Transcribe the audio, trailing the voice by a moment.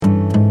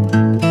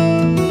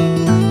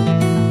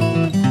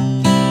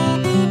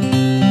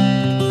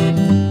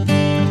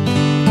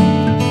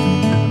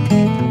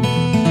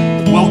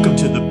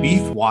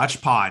Watch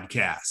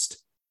podcast.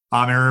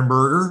 I'm Aaron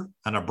Berger,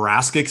 a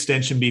Nebraska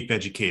Extension beef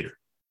educator.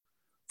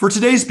 For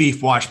today's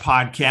Beef Watch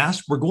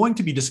podcast, we're going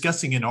to be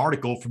discussing an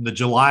article from the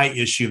July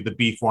issue of the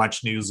Beef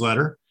Watch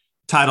newsletter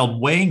titled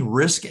Weighing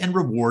Risk and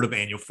Reward of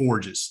Annual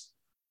Forages.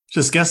 To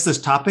discuss this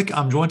topic,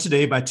 I'm joined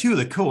today by two of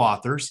the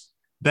co-authors,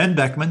 Ben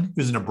Beckman,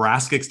 who's a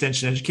Nebraska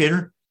Extension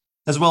educator,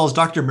 as well as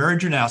Dr. Mary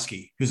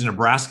Dranowski, who's a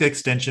Nebraska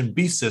Extension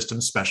beef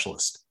systems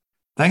specialist.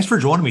 Thanks for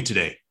joining me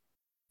today.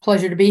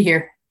 Pleasure to be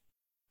here.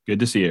 Good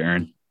to see you,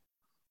 Aaron.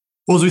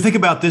 Well, as we think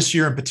about this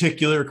year in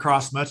particular,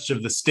 across much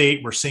of the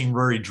state, we're seeing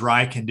very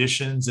dry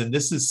conditions, and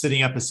this is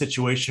setting up a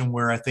situation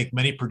where I think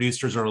many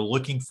producers are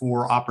looking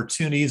for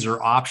opportunities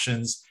or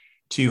options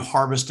to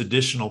harvest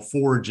additional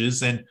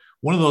forages. And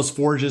one of those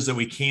forages that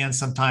we can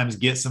sometimes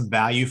get some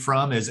value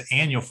from is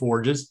annual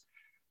forages.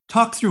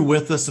 Talk through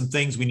with us some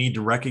things we need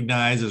to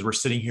recognize as we're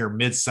sitting here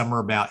midsummer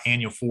about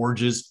annual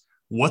forages,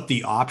 what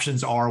the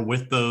options are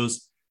with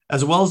those,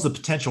 as well as the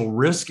potential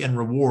risk and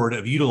reward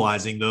of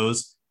utilizing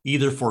those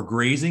either for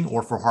grazing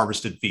or for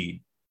harvested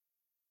feed.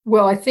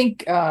 Well, I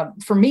think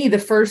for me, the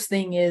first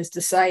thing is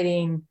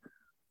deciding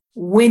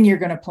when you're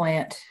going to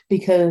plant,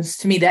 because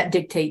to me, that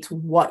dictates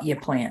what you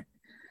plant.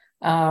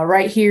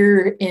 Right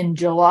here in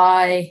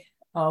July,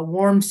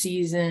 warm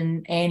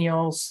season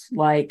annuals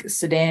like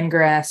Sudan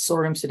grass,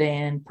 sorghum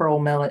Sudan, pearl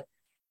millet,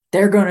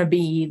 they're going to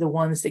be the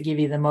ones that give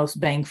you the most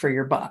bang for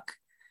your buck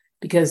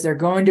because they're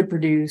going to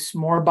produce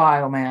more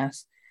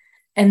biomass.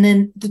 And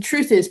then the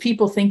truth is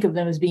people think of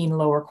them as being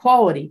lower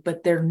quality,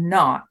 but they're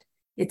not.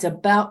 It's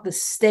about the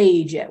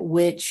stage at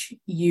which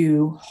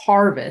you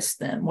harvest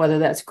them, whether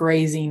that's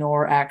grazing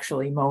or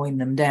actually mowing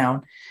them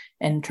down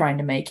and trying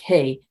to make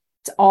hay.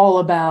 It's all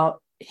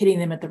about hitting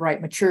them at the right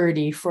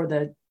maturity for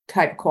the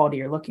type of quality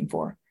you're looking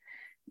for.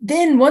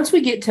 Then once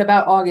we get to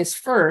about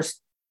August 1st,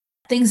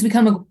 things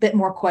become a bit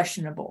more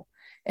questionable.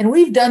 And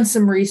we've done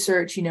some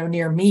research,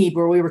 near me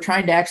where we were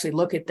trying to actually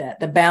look at that,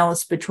 the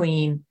balance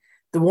between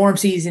the warm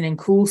season and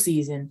cool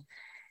season.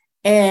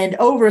 And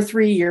over a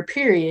 3-year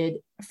period,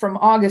 from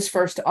August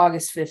 1st to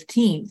August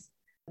 15th,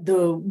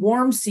 the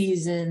warm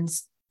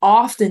seasons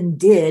often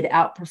did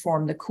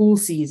outperform the cool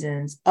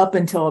seasons up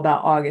until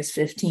about August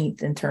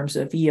 15th in terms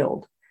of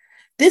yield.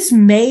 This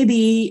may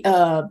be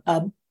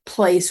a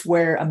place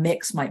where a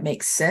mix might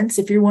make sense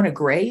if you want to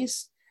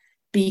graze,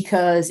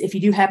 because if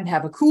you do happen to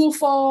have a cool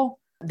fall,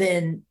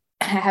 then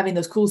having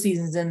those cool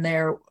seasons in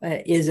there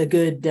is a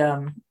good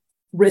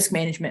risk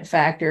management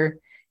factor.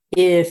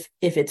 If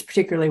it's a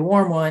particularly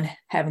warm one,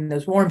 having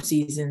those warm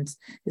seasons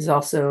is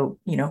also,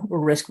 a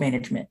risk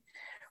management.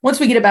 Once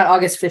we get about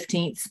August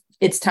 15th,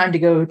 it's time to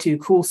go to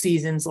cool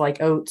seasons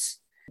like oats.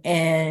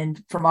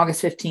 And from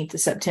August 15th to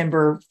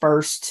September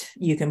 1st,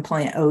 you can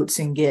plant oats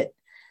and get,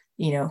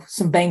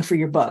 some bang for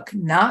your buck.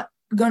 Not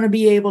going to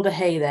be able to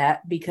hay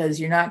that because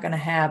you're not going to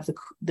have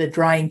the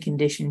drying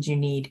conditions you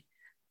need,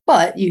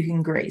 but you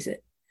can graze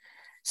it.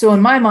 So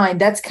in my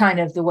mind, that's kind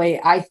of the way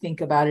I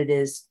think about it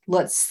is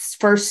let's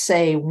first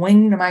say,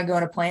 when am I going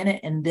to plant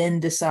it? And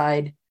then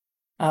decide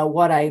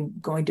what I'm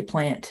going to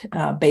plant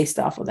based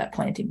off of that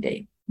planting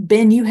date.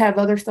 Ben, you have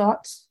other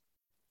thoughts?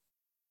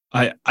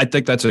 I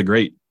think that's a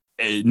great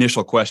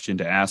initial question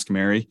to ask,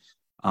 Mary.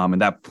 And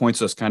that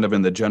points us kind of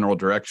in the general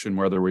direction,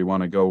 whether we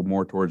want to go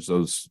more towards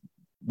those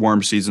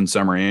warm season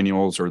summer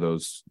annuals or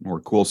those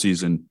more cool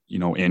season,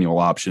 annual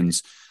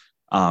options.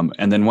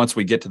 And then once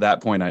we get to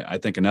that point, I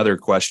think another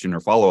question or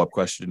follow-up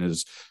question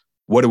is,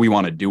 what do we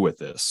want to do with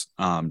this?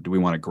 Do we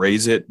want to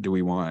graze it? Do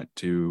we want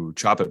to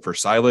chop it for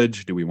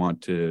silage? Do we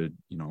want to,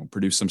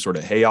 produce some sort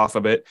of hay off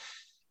of it?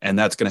 And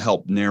that's going to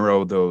help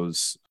narrow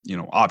those,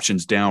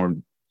 options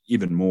down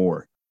even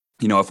more.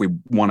 If we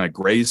want to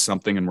graze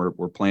something and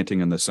we're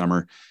planting in the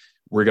summer,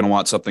 we're going to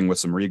want something with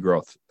some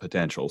regrowth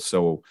potential.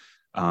 So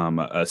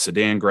a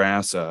Sudan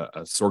grass,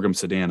 a sorghum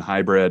Sudan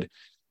hybrid,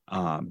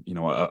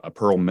 a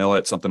pearl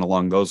millet, something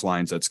along those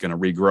lines that's going to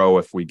regrow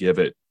if we give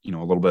it, a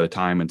little bit of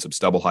time and some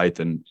stubble height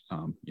and,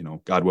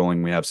 God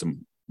willing, we have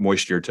some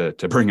moisture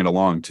to bring it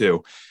along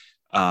too.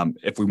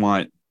 If we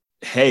want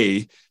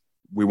hay,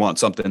 we want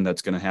something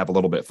that's going to have a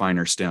little bit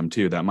finer stem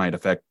too. That might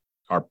affect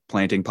our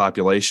planting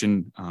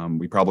population.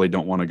 We probably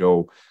don't want to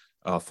go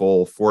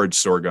full forage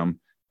sorghum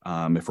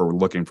if we're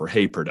looking for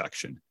hay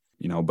production,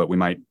 but we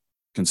might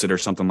consider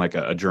something like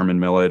a German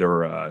millet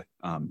or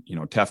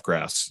teff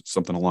grass,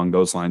 something along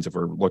those lines. If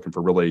we're looking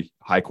for really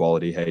high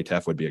quality hay,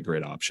 teff would be a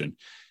great option.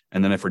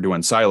 And then if we're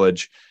doing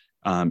silage,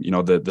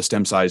 the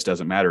stem size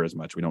doesn't matter as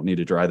much. We don't need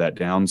to dry that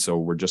down. So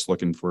we're just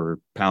looking for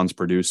pounds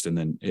produced and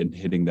then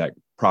hitting that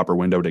proper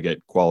window to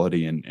get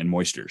quality and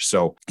moisture.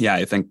 So yeah,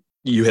 I think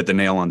you hit the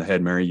nail on the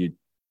head, Mary.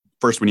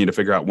 First, we need to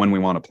figure out when we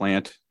want to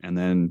plant. And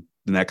then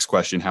the next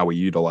question, how we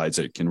utilize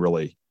it, can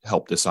really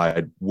help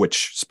decide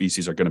which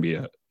species are going to be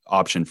an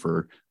option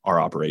for our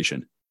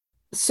operation.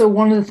 So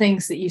one of the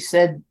things that you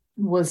said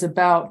was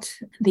about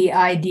the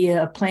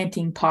idea of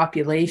planting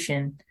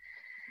population.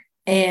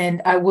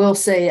 And I will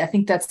say, I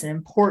think that's an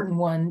important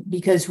one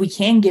because we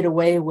can get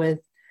away with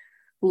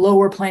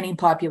lower planting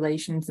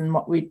populations than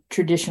what we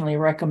traditionally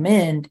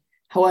recommend.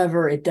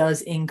 However, it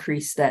does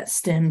increase that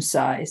stem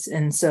size.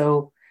 And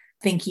so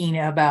thinking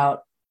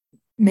about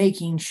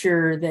making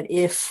sure that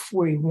if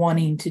we're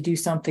wanting to do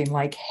something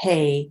like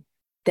hay,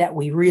 that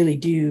we really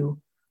do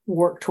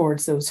work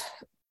towards those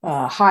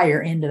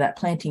higher end of that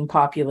planting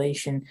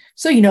population.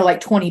 So,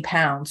 like 20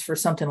 pounds for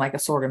something like a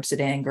sorghum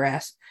Sudan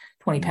grass,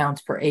 20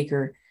 pounds per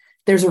acre.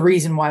 There's a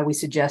reason why we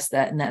suggest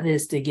that, and that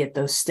is to get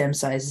those stem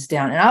sizes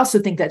down. And I also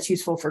think that's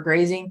useful for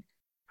grazing.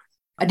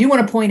 I do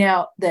want to point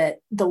out that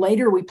the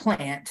later we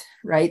plant,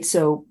 right?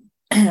 So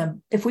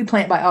if we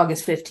plant by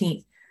August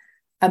 15th,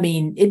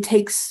 it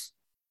takes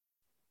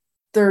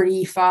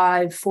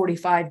 35,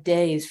 45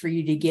 days for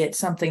you to get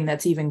something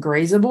that's even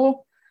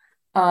grazable.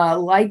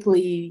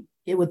 Likely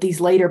with these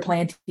later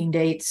planting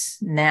dates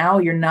now,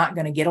 you're not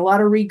going to get a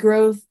lot of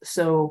regrowth.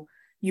 So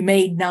you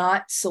may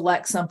not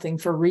select something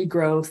for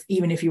regrowth.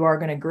 Even if you are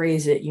going to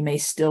graze it, you may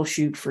still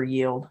shoot for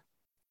yield.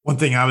 One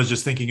thing I was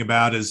just thinking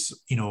about is,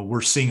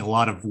 we're seeing a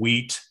lot of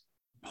wheat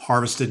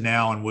harvested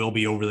now and will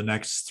be over the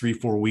next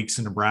 3-4 weeks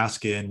in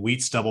Nebraska. And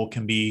wheat stubble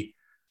can be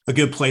a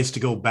good place to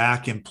go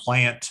back and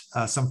plant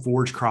some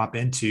forage crop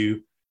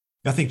into.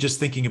 I think just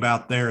thinking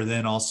about there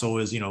then also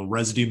is,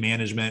 residue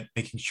management,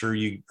 making sure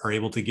you are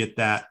able to get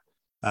that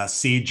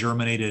seed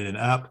germinated and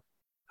up.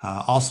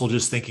 Also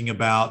just thinking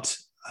about,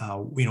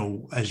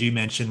 as you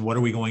mentioned, what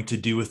are we going to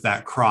do with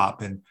that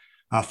crop? And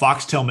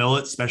foxtail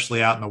millet,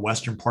 especially out in the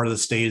western part of the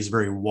state, is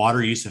very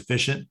water use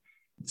efficient.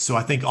 So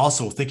I think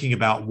also thinking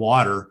about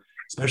water,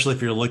 especially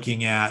if you're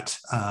looking at,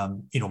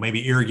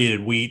 maybe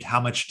irrigated wheat,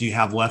 how much do you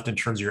have left in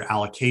terms of your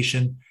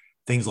allocation,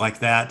 things like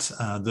that.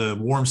 The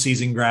warm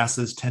season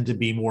grasses tend to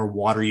be more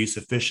water use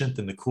efficient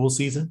than the cool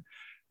season.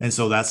 And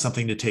so that's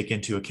something to take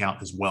into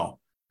account as well.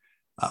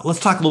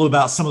 Let's talk a little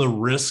about some of the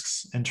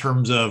risks in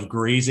terms of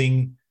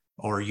grazing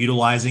or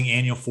utilizing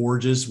annual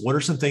forages. What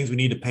are some things we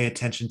need to pay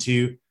attention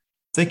to?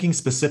 Thinking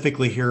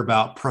specifically here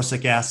about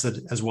prussic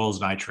acid as well as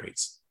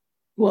nitrates.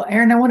 Well,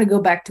 Aaron, I want to go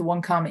back to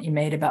one comment you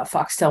made about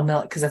foxtail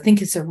millet, because I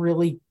think it's a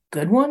really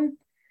good one.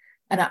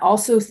 And I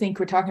also think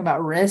we're talking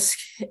about risk,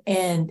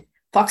 and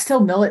foxtail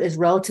millet is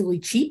relatively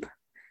cheap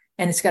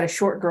and it's got a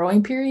short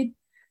growing period.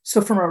 So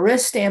from a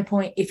risk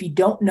standpoint, if you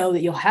don't know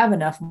that you'll have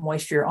enough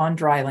moisture on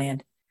dry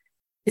land,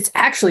 it's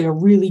actually a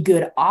really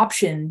good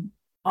option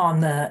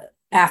on the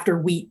after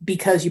wheat,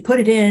 because you put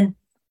it in.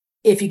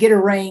 If you get a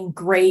rain,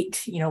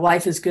 great,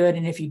 life is good.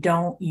 And if you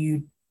don't,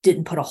 you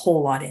didn't put a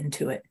whole lot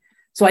into it.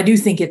 So I do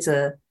think it's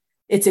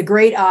a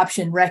great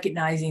option,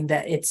 recognizing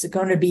that it's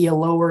going to be a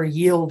lower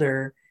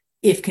yielder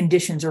if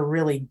conditions are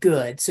really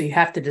good. So you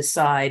have to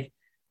decide,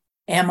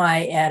 am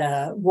I at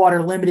a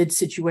water limited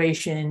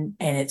situation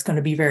and it's going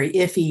to be very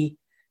iffy?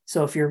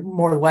 So if you're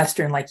more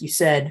Western, like you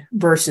said,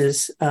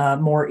 versus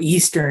more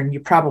Eastern, you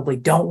probably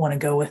don't want to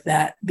go with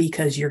that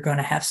because you're going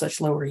to have such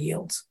lower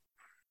yields.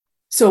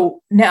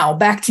 So now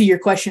back to your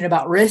question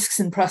about risks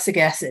and prussic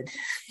acid.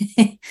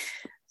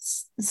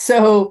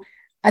 So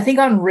I think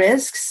on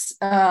risks,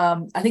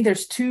 I think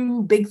there's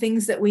two big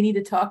things that we need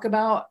to talk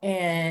about,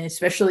 and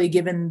especially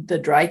given the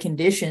dry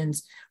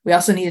conditions, we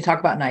also need to talk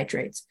about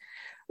nitrates.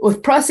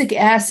 With prussic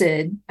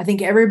acid, I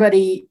think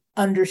everybody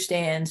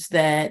understands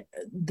that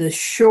the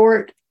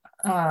short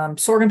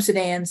sorghum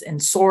Sudans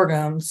and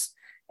sorghums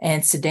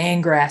and Sudan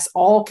grass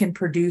all can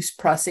produce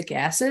prussic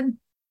acid.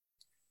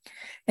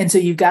 And so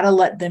you've got to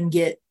let them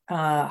get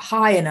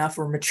high enough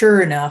or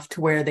mature enough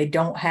to where they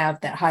don't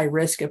have that high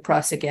risk of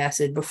prussic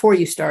acid before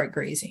you start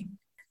grazing.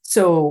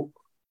 So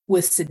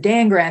with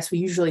Sudan grass, we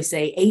usually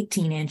say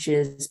 18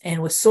 inches.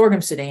 And with sorghum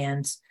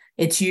Sudans,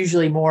 it's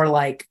usually more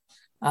like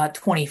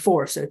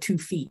 24, so 2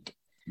 feet.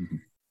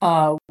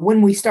 Mm-hmm.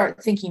 When we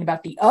start thinking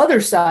about the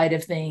other side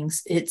of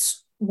things,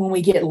 it's when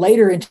we get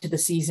later into the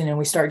season and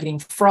we start getting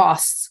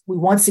frosts, we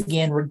once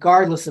again,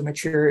 regardless of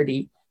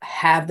maturity,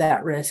 have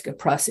that risk of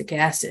prussic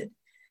acid.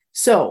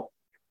 So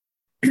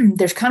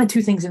there's kind of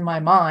two things in my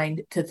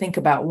mind to think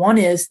about. One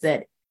is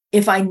that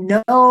if I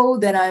know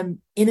that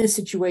I'm in a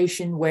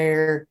situation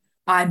where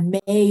I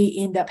may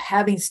end up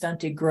having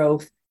stunted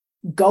growth,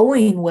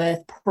 going with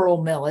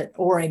pearl millet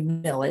or a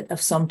millet of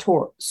some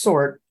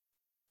sort,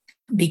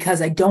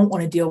 because I don't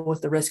want to deal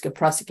with the risk of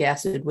prussic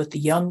acid with the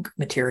young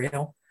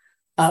material,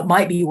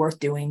 might be worth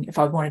doing if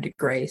I wanted to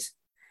graze.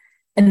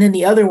 And then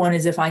the other one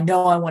is if I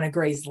know I want to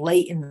graze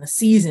late in the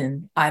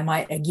season, I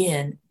might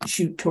again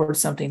shoot towards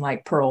something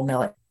like pearl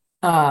millet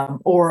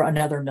or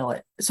another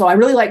millet. So I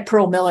really like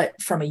pearl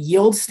millet from a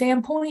yield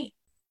standpoint.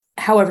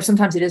 However,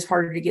 sometimes it is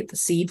harder to get the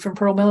seed from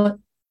pearl millet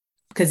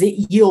because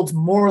it yields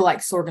more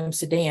like sorghum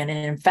Sudan.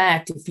 And in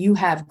fact, if you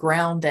have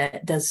ground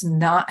that doesn't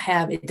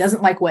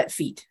like wet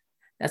feet,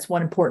 that's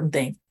one important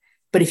thing.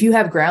 But if you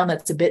have ground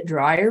that's a bit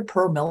drier,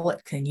 pearl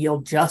millet can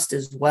yield just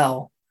as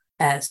well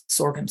as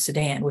sorghum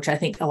Sudan, which I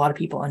think a lot of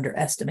people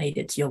underestimate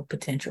its yield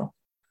potential.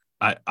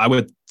 I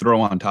would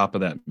throw on top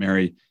of that,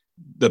 Mary,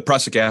 the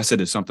prussic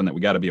acid is something that we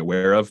got to be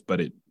aware of,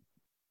 but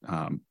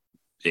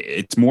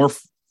it's more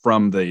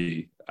from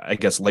the, I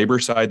guess, labor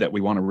side that we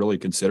want to really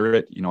consider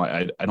it.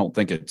 I don't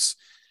think it's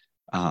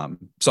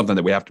something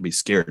that we have to be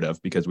scared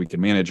of because we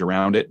can manage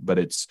around it, but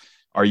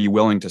are you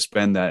willing to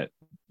spend that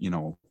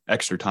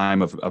extra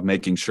time of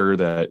making sure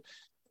that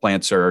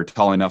plants are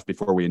tall enough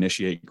before we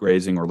initiate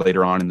grazing, or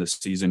later on in the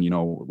season,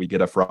 we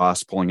get a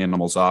frost pulling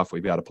animals off.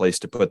 We've got a place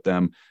to put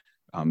them,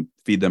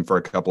 feed them for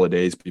a couple of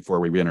days before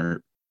we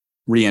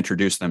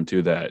reintroduce them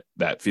to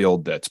that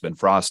field that's been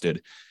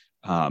frosted.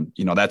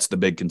 That's the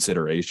big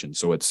consideration.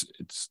 So it's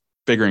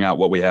figuring out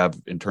what we have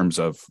in terms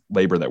of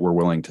labor that we're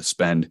willing to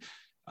spend.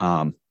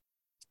 And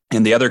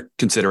the other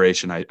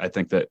consideration I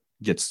think that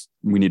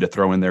we need to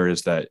throw in there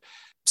is that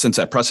since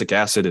that prussic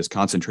acid is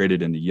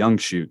concentrated in the young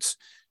shoots,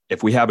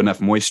 if we have enough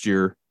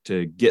moisture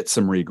to get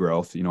some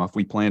regrowth, if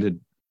we planted,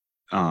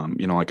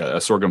 like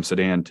a sorghum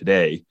Sudan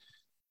today,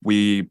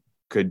 we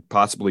could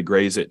possibly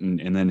graze it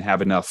and then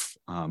have enough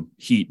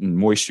heat and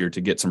moisture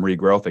to get some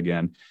regrowth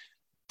again.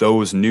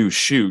 Those new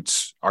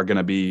shoots are going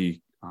to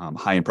be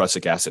high in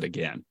prussic acid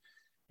again.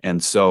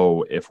 And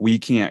so if we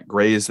can't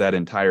graze that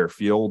entire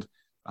field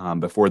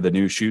before the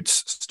new shoots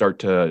start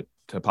to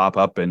pop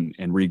up and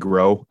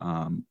regrow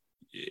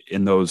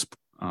in those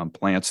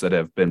plants that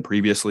have been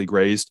previously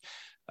grazed,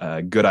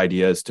 good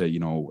idea is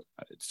to,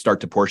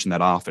 start to portion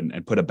that off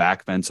and put a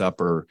back fence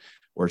up or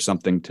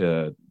something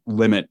to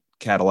limit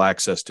cattle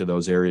access to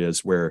those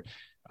areas where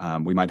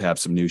we might have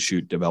some new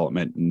shoot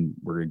development, and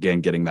we're again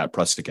getting that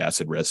prussic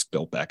acid risk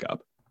built back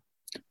up.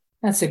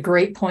 That's a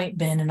great point,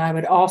 Ben. And I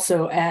would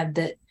also add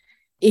that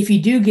if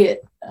you do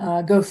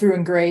go through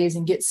and graze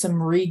and get some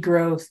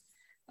regrowth,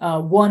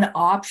 one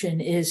option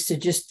is to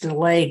just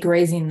delay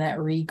grazing that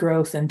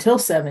regrowth until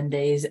 7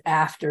 days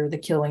after the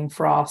killing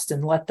frost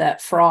and let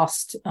that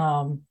frost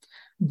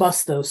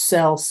bust those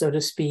cells, so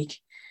to speak.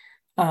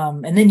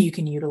 And then you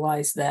can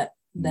utilize that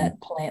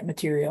plant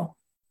material.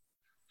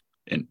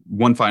 And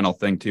one final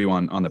thing too,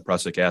 on the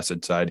prussic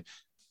acid side,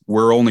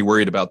 we're only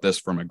worried about this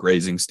from a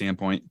grazing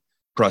standpoint.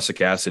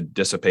 Prussic acid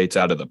dissipates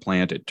out of the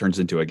plant. It turns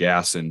into a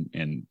gas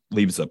and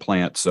leaves the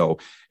plant. So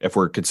if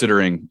we're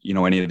considering,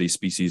 any of these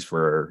species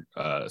for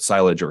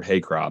silage or hay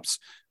crops,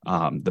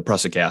 the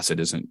prussic acid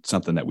isn't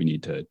something that we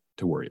need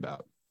to worry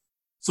about.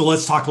 So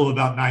let's talk a little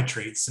about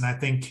nitrates. And I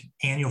think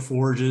annual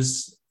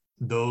forages,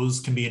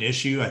 those can be an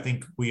issue. I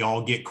think we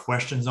all get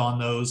questions on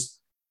those.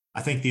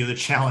 I think the other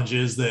challenge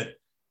is that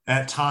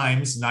at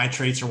times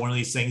nitrates are one of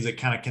these things that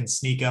kind of can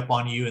sneak up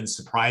on you and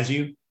surprise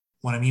you.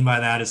 What I mean by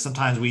that is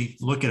sometimes we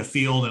look at a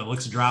field and it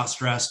looks drought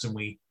stressed and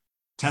we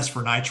test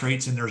for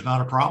nitrates and there's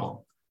not a problem.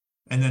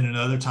 And then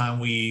another time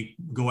we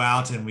go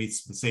out and we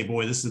say,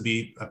 boy, this would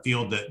be a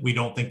field that we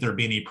don't think there'd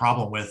be any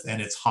problem with,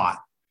 and it's hot.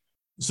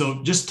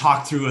 So just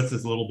talk through with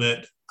us a little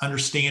bit,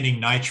 understanding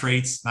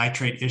nitrates,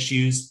 nitrate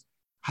issues.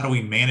 How do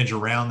we manage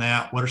around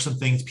that? What are some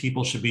things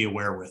people should be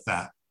aware with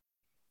that?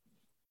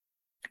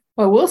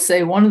 Well, I will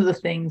say one of the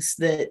things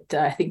that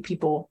I think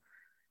people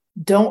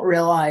don't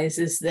realize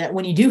is that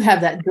when you do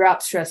have that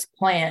drought stress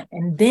plant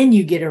and then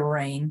you get a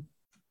rain,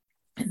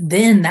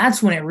 then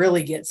that's when it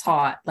really gets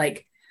hot.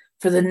 Like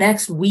for the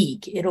next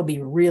week, it'll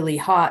be really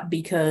hot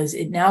because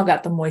it now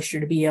got the moisture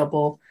to be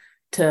able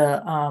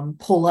to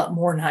pull up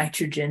more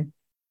nitrogen.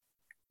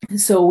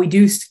 So we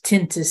do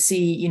tend to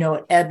see,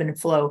 ebb and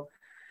flow.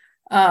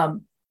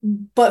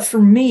 But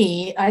for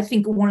me, I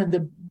think one of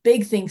the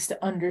big things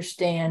to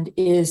understand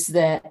is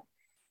that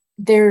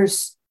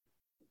there's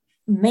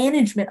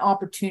management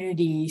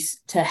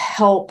opportunities to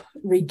help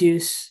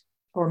reduce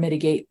or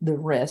mitigate the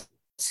risk.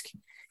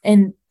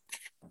 And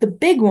the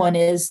big one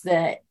is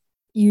that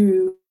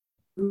you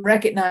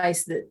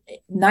recognize that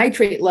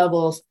nitrate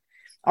levels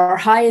are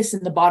highest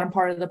in the bottom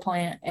part of the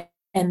plant,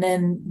 and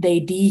then they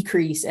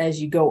decrease as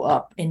you go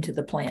up into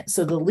the plant.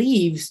 So the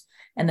leaves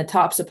and the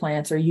tops of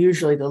plants are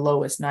usually the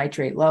lowest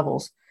nitrate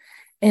levels.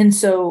 And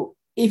so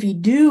if you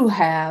do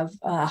have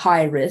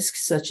high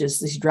risks, such as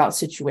these drought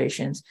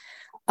situations,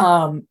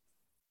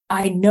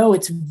 I know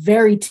it's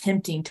very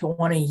tempting to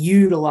want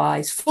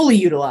to fully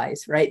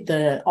utilize, right,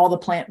 all the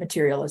plant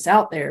material is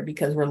out there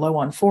because we're low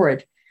on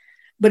forage.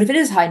 But if it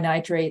is high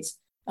nitrates,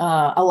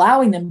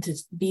 allowing them to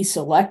be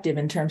selective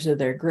in terms of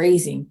their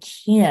grazing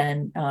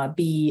can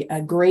be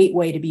a great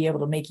way to be able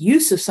to make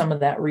use of some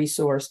of that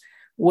resource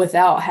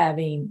without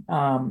having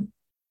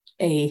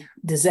a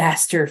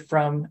disaster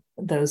from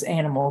those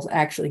animals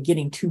actually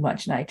getting too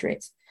much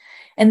nitrates.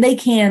 And they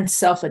can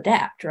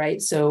self-adapt, right?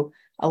 So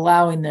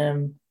allowing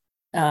them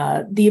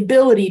the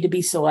ability to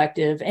be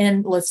selective,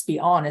 and let's be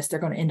honest, they're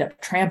going to end up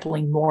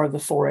trampling more of the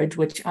forage,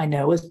 which I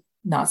know is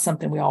not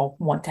something we all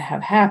want to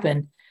have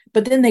happen,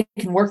 but then they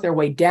can work their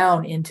way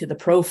down into the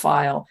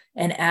profile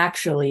and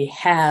actually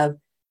have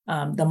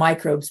the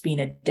microbes being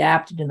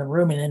adapted in the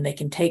rumen, and they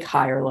can take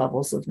higher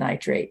levels of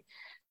nitrate.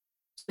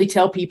 We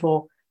tell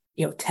people,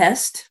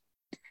 test,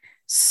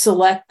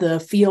 select the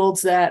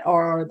fields that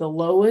are the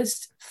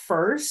lowest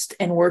first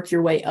and work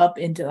your way up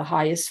into the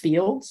highest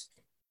fields.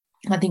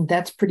 I think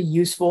that's pretty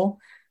useful.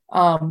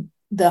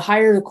 The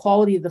higher the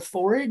quality of the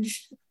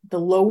forage, the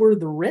lower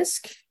the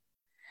risk.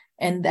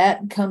 And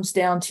that comes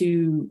down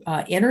to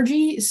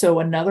energy. So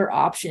another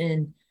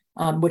option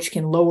which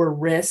can lower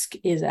risk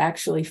is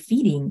actually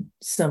feeding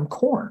some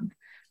corn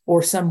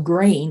or some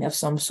grain of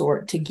some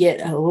sort to get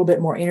a little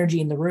bit more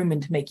energy in the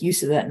rumen to make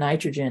use of that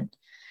nitrogen.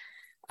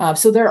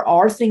 So there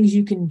are things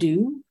you can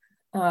do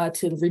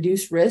to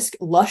reduce risk.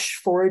 Lush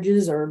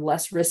forages are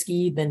less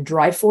risky than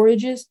dry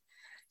forages.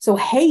 So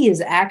hay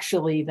is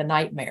actually the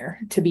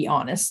nightmare, to be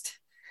honest.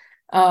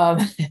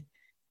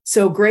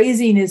 So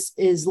grazing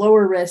is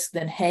lower risk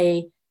than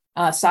hay.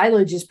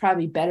 Silage is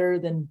probably better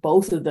than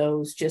both of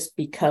those just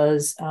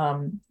because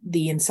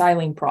the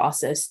ensiling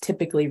process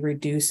typically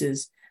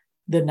reduces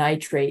the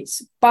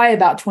nitrates by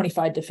about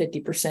 25 to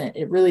 50%.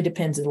 It really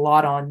depends a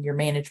lot on your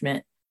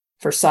management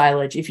for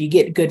silage. If you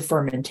get good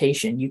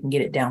fermentation, you can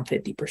get it down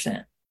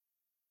 50%.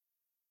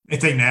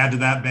 Anything to add to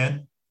that,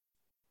 Ben?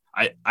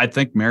 I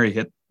think Mary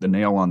hit the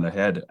nail on the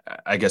head.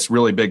 I guess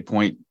really big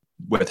point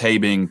with hay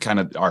being kind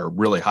of our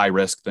really high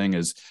risk thing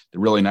is the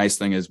really nice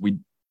thing is we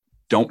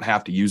don't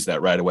have to use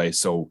that right away.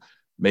 So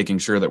making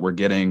sure that we're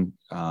getting,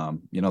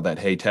 that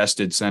hay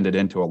tested, send it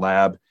into a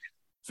lab,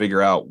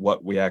 figure out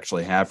what we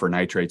actually have for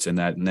nitrates in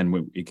that. And then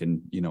we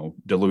can,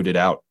 dilute it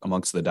out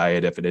amongst the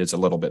diet if it is a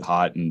little bit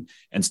hot and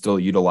still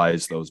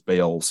utilize those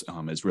bales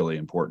is really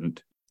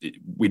important.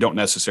 We don't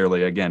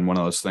necessarily, again, one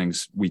of those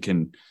things we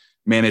can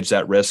manage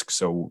that risk.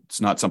 So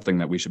it's not something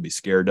that we should be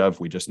scared of.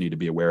 We just need to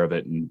be aware of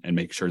it and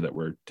make sure that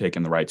we're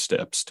taking the right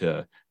steps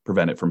to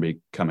prevent it from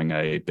becoming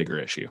a bigger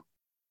issue.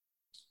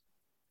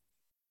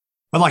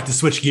 I'd like to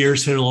switch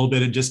gears here a little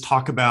bit and just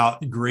talk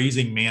about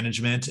grazing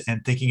management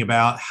and thinking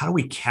about how do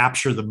we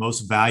capture the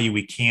most value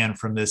we can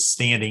from this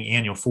standing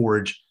annual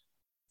forage.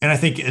 And I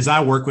think as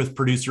I work with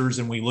producers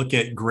and we look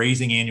at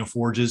grazing annual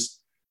forages,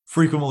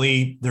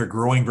 frequently they're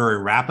growing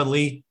very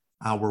rapidly.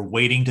 We're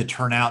waiting to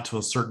turn out to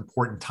a certain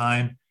point in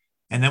time.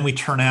 And then we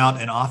turn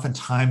out and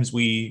oftentimes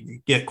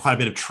we get quite a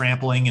bit of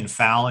trampling and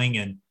fouling.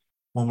 And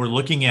when we're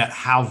looking at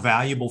how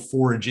valuable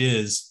forage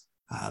is,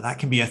 that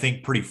can be, I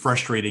think, pretty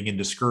frustrating and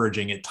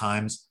discouraging at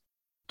times.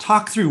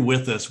 Talk through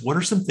with us, what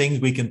are some things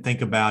we can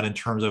think about in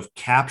terms of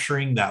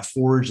capturing that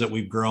forage that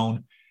we've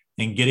grown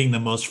and getting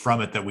the most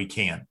from it that we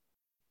can?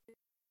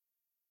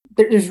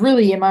 There's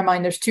really, in my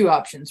mind, there's two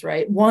options,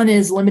 right? One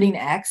is limiting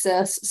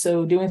access,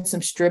 so doing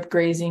some strip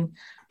grazing.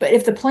 But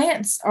if the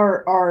plants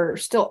are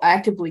still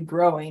actively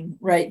growing,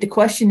 right, the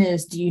question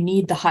is, do you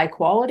need the high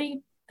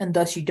quality? And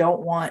thus you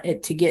don't want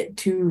it to get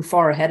too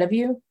far ahead of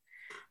you.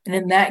 And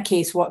in that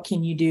case, what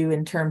can you do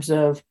in terms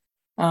of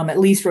at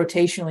least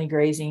rotationally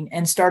grazing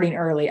and starting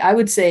early? I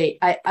would say,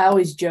 I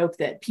always joke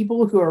that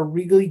people who are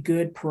really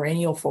good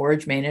perennial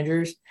forage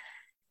managers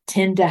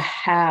tend to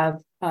have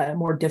a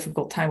more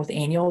difficult time with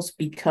annuals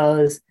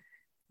because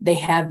they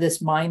have this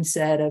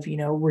mindset of,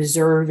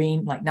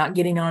 reserving, like not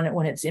getting on it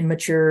when it's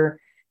immature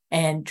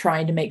and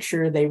trying to make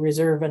sure they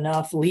reserve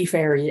enough leaf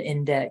area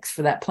index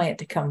for that plant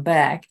to come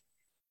back.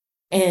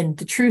 And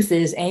the truth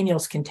is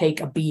annuals can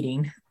take a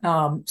beating.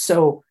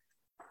 So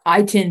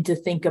I tend to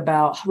think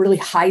about really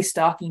high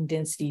stocking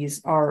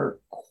densities are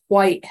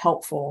quite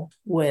helpful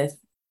with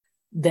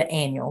the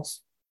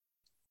annuals.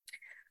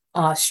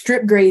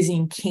 Strip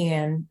grazing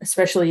can,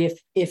 especially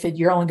if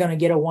you're only going to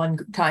get a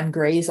one-time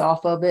graze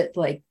off of it,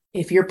 like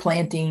if you're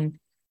planting,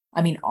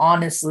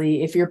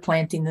 honestly, if you're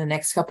planting the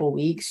next couple of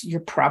weeks, you're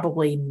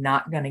probably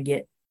not going to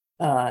get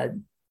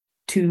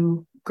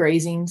two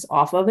grazings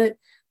off of it.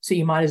 So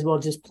you might as well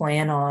just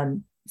plan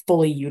on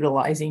fully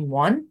utilizing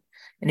one.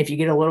 And if you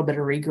get a little bit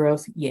of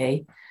regrowth,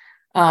 yay.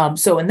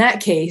 So in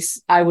that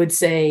case, I would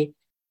say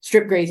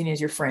strip grazing is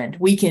your friend.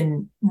 We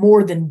can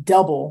more than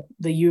double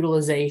the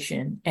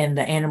utilization and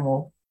the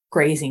animal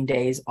grazing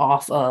days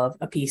off of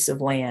a piece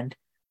of land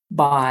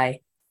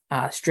by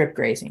strip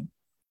grazing.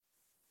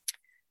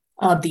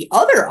 The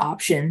other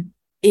option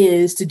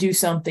is to do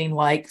something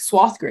like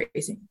swath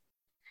grazing.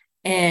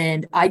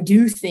 And I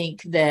do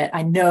think that,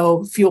 I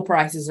know fuel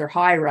prices are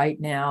high right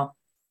now,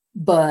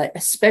 but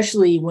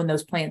especially when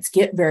those plants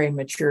get very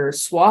mature,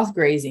 swath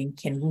grazing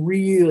can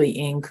really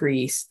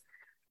increase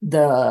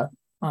the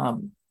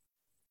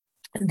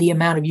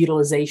amount of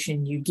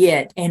utilization you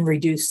get and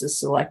reduce the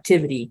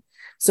selectivity.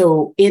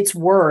 So it's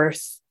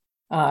worth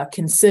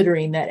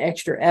considering that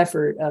extra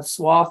effort of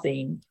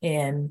swathing.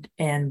 And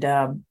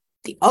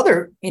the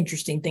other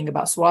interesting thing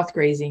about swath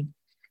grazing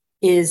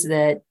is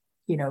that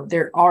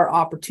there are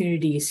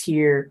opportunities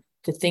here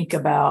to think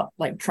about,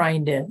 like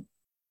trying to,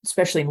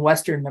 especially in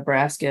Western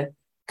Nebraska,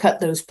 cut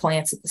those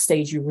plants at the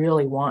stage you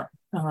really want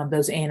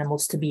those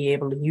animals to be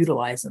able to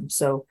utilize them.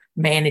 So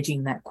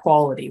managing that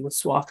quality with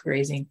swath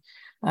grazing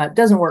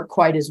doesn't work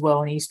quite as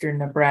well in Eastern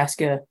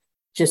Nebraska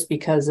just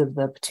because of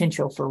the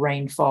potential for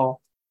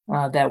rainfall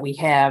that we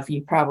have.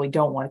 You probably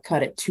don't want to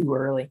cut it too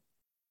early.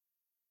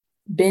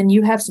 Ben,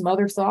 you have some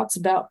other thoughts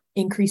about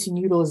increasing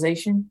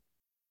utilization?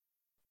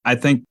 I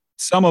think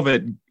some of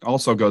it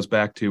also goes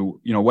back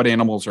to, what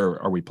animals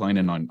are we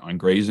planning on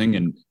grazing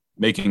and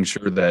making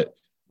sure that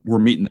we're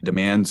meeting the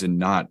demands and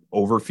not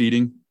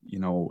overfeeding,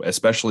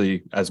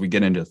 especially as we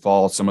get into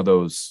fall. Some of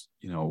those,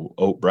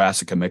 oat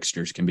brassica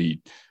mixtures can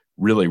be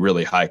really,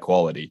 really high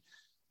quality.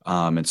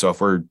 And so if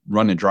we're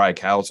running dry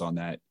cows on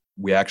that,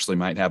 we actually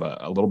might have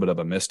a little bit of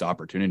a missed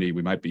opportunity.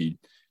 We might be,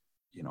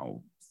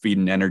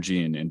 feeding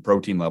energy and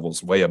protein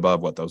levels way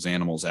above what those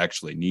animals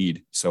actually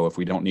need. So if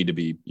we don't need to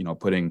be,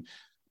 putting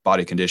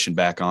body condition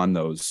back on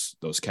those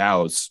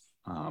cows,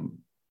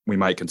 we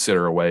might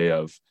consider a way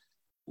of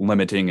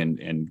limiting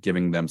and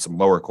giving them some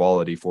lower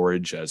quality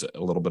forage as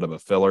a little bit of a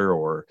filler,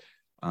 or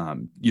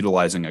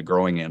utilizing a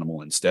growing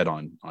animal instead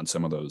on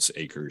some of those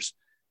acres.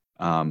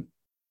 And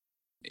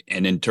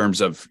in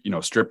terms of,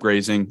 strip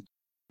grazing,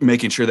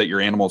 making sure that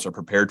your animals are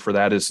prepared for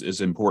that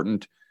is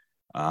important.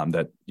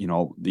 That,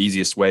 the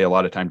easiest way a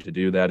lot of time to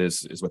do that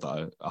is with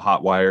a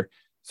hot wire.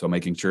 So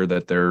making sure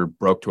that they're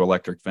broke to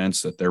electric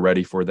fence, that they're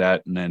ready for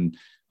that. And then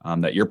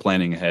that you're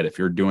planning ahead. If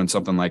you're doing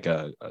something like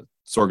a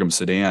sorghum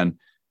Sudan,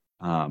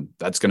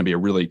 that's going to be a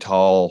really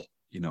tall,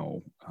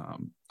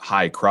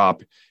 high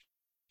crop.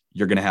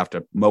 You're going to have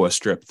to mow a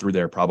strip through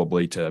there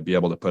probably to be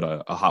able to put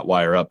a hot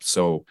wire up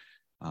so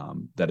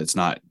that it's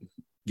not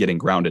getting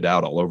grounded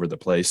out all over the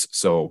place.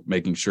 So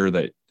making sure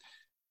that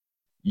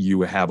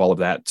you have all of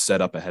that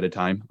set up ahead of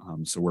time.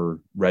 So we're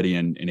ready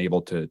and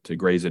able to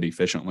graze it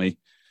efficiently.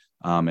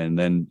 And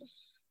then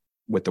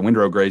with the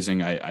windrow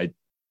grazing, I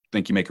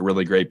think you make a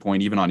really great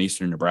point. Even on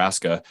eastern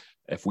Nebraska,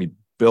 if we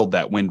build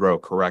that windrow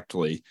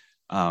correctly,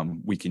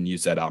 we can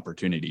use that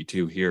opportunity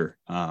too here.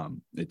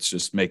 It's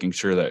just making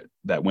sure that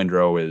that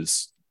windrow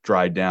is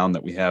dried down,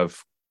 that we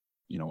have,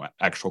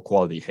 actual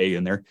quality hay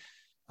in there.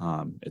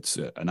 It's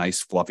a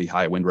nice fluffy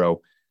high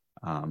windrow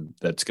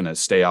that's going to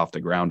stay off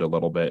the ground a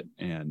little bit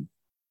and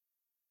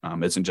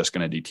isn't just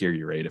going to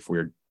deteriorate. If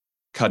we're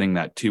cutting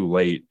that too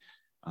late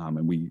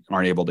and we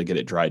aren't able to get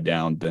it dried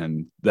down,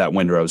 then that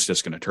windrow is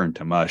just going to turn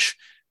to mush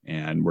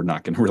and we're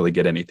not going to really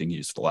get anything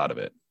useful out of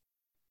it.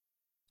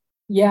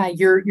 Yeah,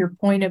 your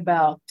point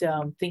about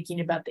thinking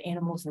about the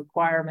animals'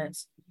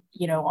 requirements,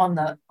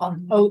 on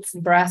oats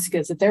and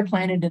brassicas, if they're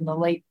planted in the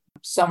late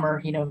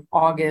summer,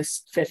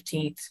 August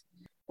 15th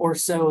or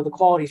so, the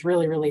quality is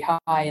really, really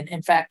high. And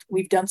in fact,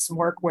 we've done some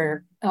work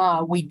where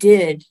we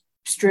did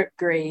strip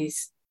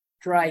graze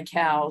dry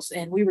cows,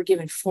 and we were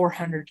giving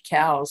 400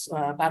 cows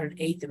about an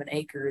eighth of an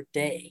acre a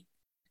day.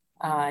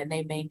 And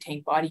they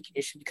maintain body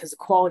condition because the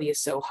quality is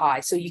so high.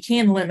 So you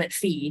can limit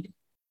feed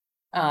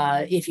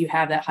if you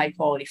have that high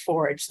quality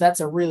forage. So that's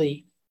a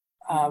really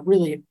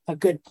a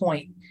good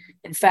point.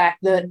 In fact,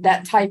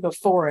 that type of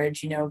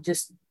forage,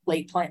 just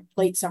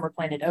late summer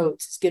planted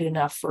oats is good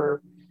enough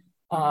for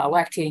a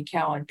lactating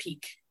cow in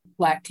peak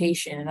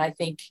lactation. And I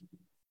think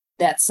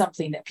that's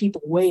something that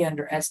people way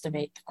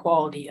underestimate the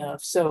quality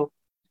of. So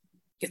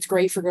it's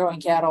great for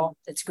growing cattle.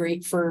 It's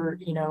great for,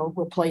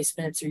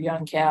 replacements or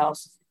young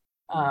cows.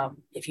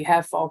 If you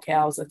have fall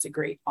cows, that's a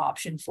great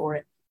option for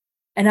it.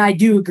 And I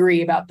do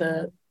agree about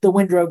the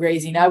windrow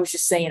grazing. I was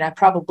just saying I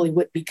probably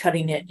wouldn't be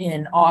cutting it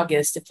in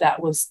August if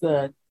that was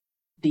the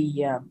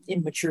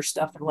immature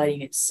stuff and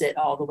letting it sit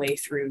all the way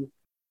through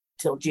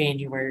till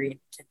January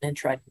and then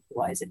try to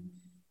utilize it.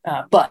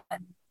 But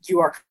you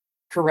are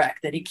correct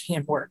that it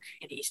can work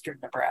in eastern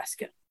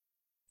Nebraska.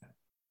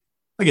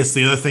 I guess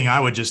the other thing I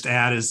would just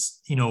add is,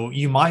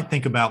 you might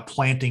think about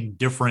planting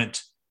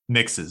different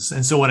mixes.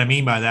 And so what I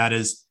mean by that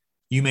is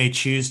you may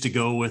choose to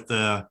go with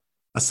a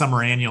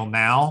summer annual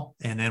now.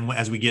 And then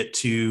as we get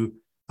to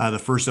the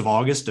 1st of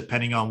August,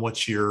 depending on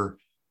what your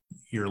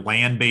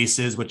land base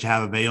is, what you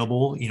have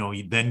available,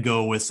 you then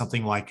go with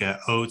something like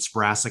oats,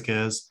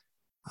 brassicas.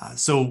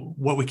 So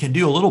what we can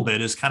do a little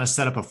bit is kind of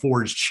set up a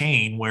forage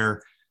chain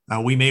where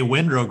we may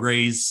windrow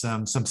graze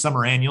some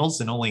summer annuals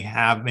and only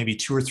have maybe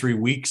 2 or 3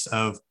 weeks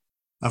of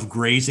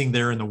grazing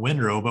there in the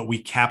windrow, but we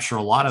capture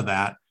a lot of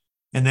that.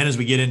 And then as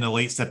we get into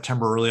late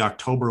September, early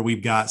October,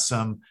 we've got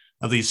some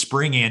of these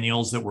spring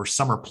annuals that were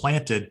summer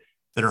planted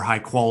that are high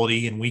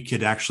quality, and we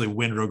could actually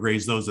windrow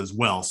graze those as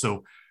well.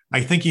 So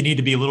I think you need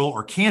to be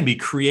can be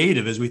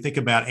creative as we think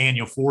about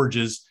annual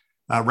forages,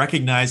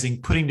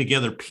 recognizing putting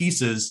together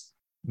pieces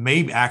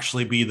may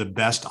actually be the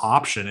best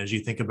option as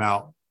you think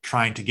about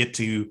trying to get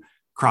to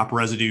crop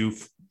residue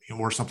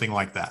or something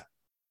like that.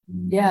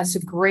 Yeah, it's a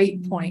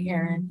great point,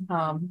 Aaron.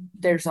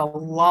 There's a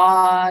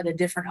lot of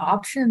different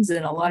options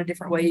and a lot of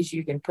different ways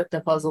you can put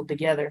the puzzle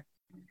together.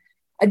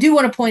 I do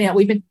want to point out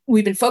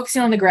we've been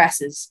focusing on the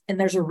grasses, and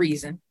there's a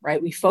reason,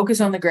 right? We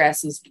focus on the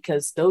grasses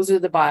because those are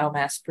the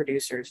biomass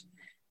producers.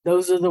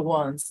 Those are the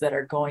ones that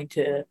are going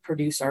to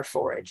produce our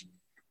forage.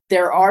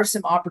 There are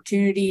some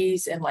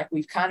opportunities, and like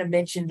we've kind of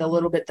mentioned a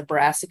little bit, the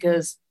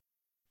brassicas.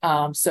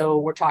 So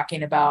we're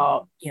talking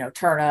about,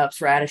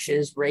 turnips,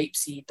 radishes,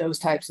 rapeseed, those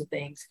types of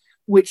things,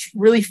 which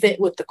really fit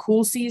with the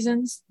cool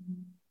seasons.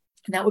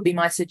 And that would be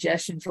my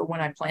suggestion for when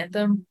I plant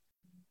them.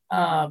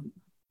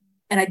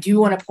 And I do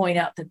want to point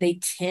out that they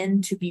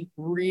tend to be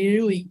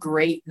really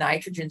great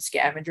nitrogen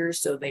scavengers.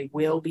 So they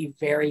will be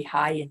very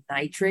high in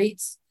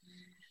nitrates.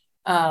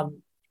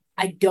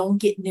 I don't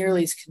get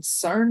nearly as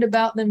concerned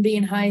about them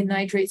being high in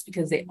nitrates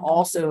because they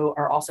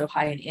are also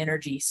high in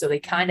energy. So they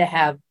kind of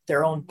have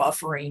their own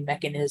buffering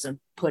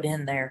mechanism put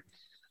in there.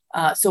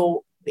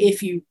 So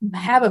if you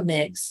have a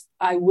mix,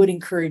 I would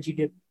encourage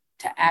you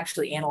to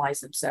actually analyze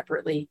them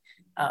separately,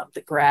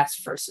 the grass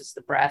versus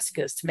the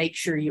brassicas, to make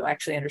sure you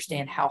actually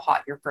understand how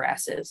hot your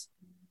grass is.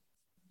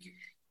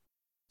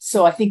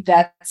 So I think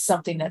that's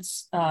something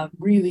that's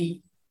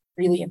really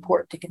really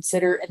important to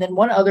consider. And then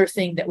one other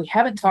thing that we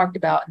haven't talked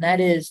about, and that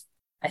is,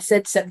 I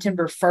said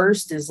September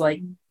 1st is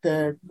like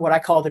what I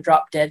call the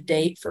drop dead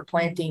date for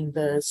planting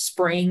the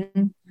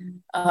spring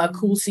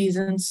cool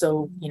season.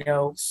 So,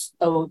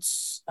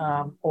 oats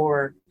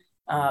or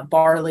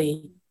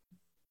barley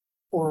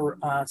or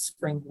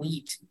spring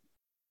wheat.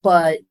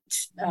 But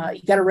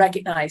you got to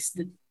recognize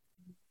that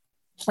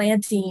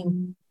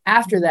planting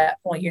after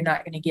that point, you're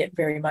not going to get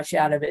very much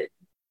out of it.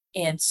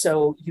 And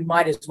so you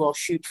might as well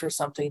shoot for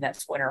something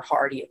that's winter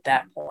hardy at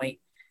that point,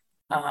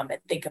 and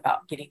think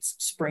about getting some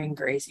spring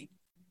grazing.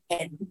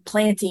 And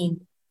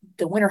planting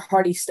the winter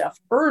hardy stuff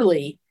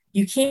early,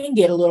 you can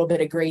get a little bit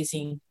of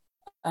grazing.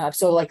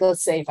 So like,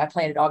 let's say if I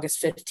planted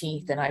August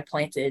 15th and I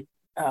planted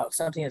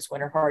something that's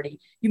winter hardy,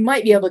 you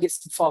might be able to get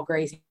some fall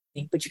grazing,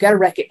 but you got to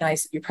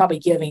recognize that you're probably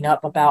giving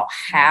up about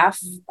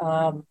half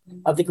of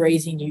the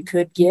grazing you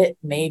could get,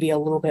 maybe a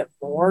little bit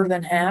more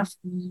than half,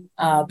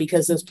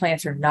 because those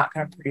plants are not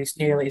going to produce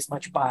nearly as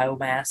much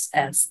biomass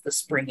as the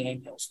spring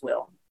annuals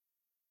will.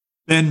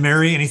 Ben,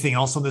 Mary, anything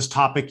else on this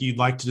topic you'd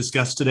like to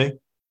discuss today?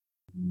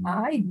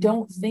 I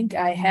don't think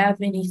I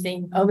have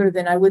anything other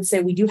than I would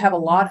say we do have a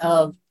lot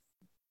of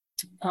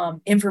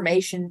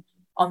information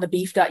on the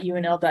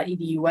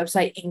beef.unl.edu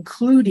website,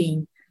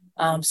 including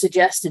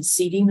suggested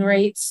seeding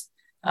rates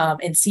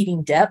and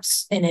seeding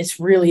depths. And it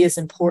really is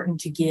important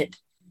to get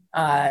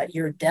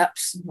your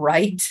depths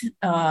right.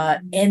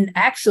 And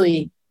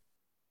actually,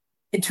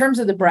 in terms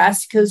of the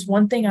brassicas,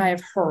 one thing I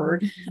have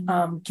heard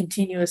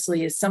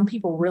continuously is some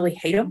people really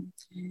hate them.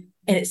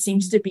 And it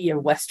seems to be a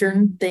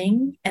Western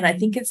thing. And I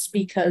think it's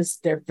because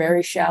they're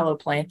very shallow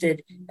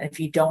planted. And if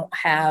you don't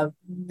have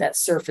that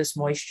surface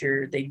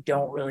moisture, they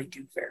don't really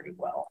do very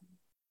well.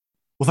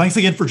 Well, thanks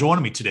again for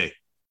joining me today.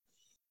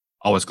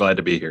 Always glad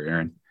to be here,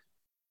 Aaron.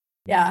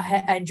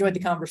 Yeah, I enjoyed the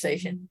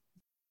conversation.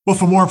 Well,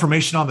 for more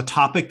information on the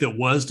topic that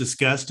was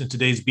discussed in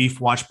today's Beef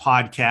Watch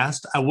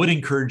podcast, I would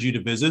encourage you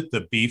to visit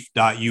the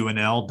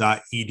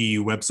beef.unl.edu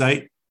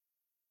website.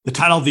 The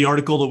title of the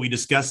article that we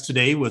discussed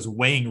today was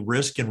Weighing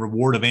Risk and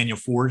Reward of Annual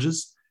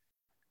Forages.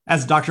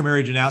 As Dr.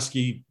 Mary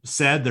Janowski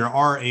said, there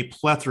are a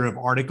plethora of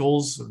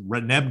articles,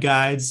 neb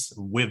guides,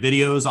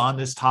 videos on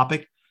this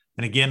topic.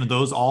 And again,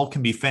 those all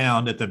can be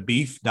found at the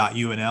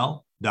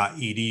beef.unl.edu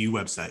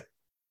website.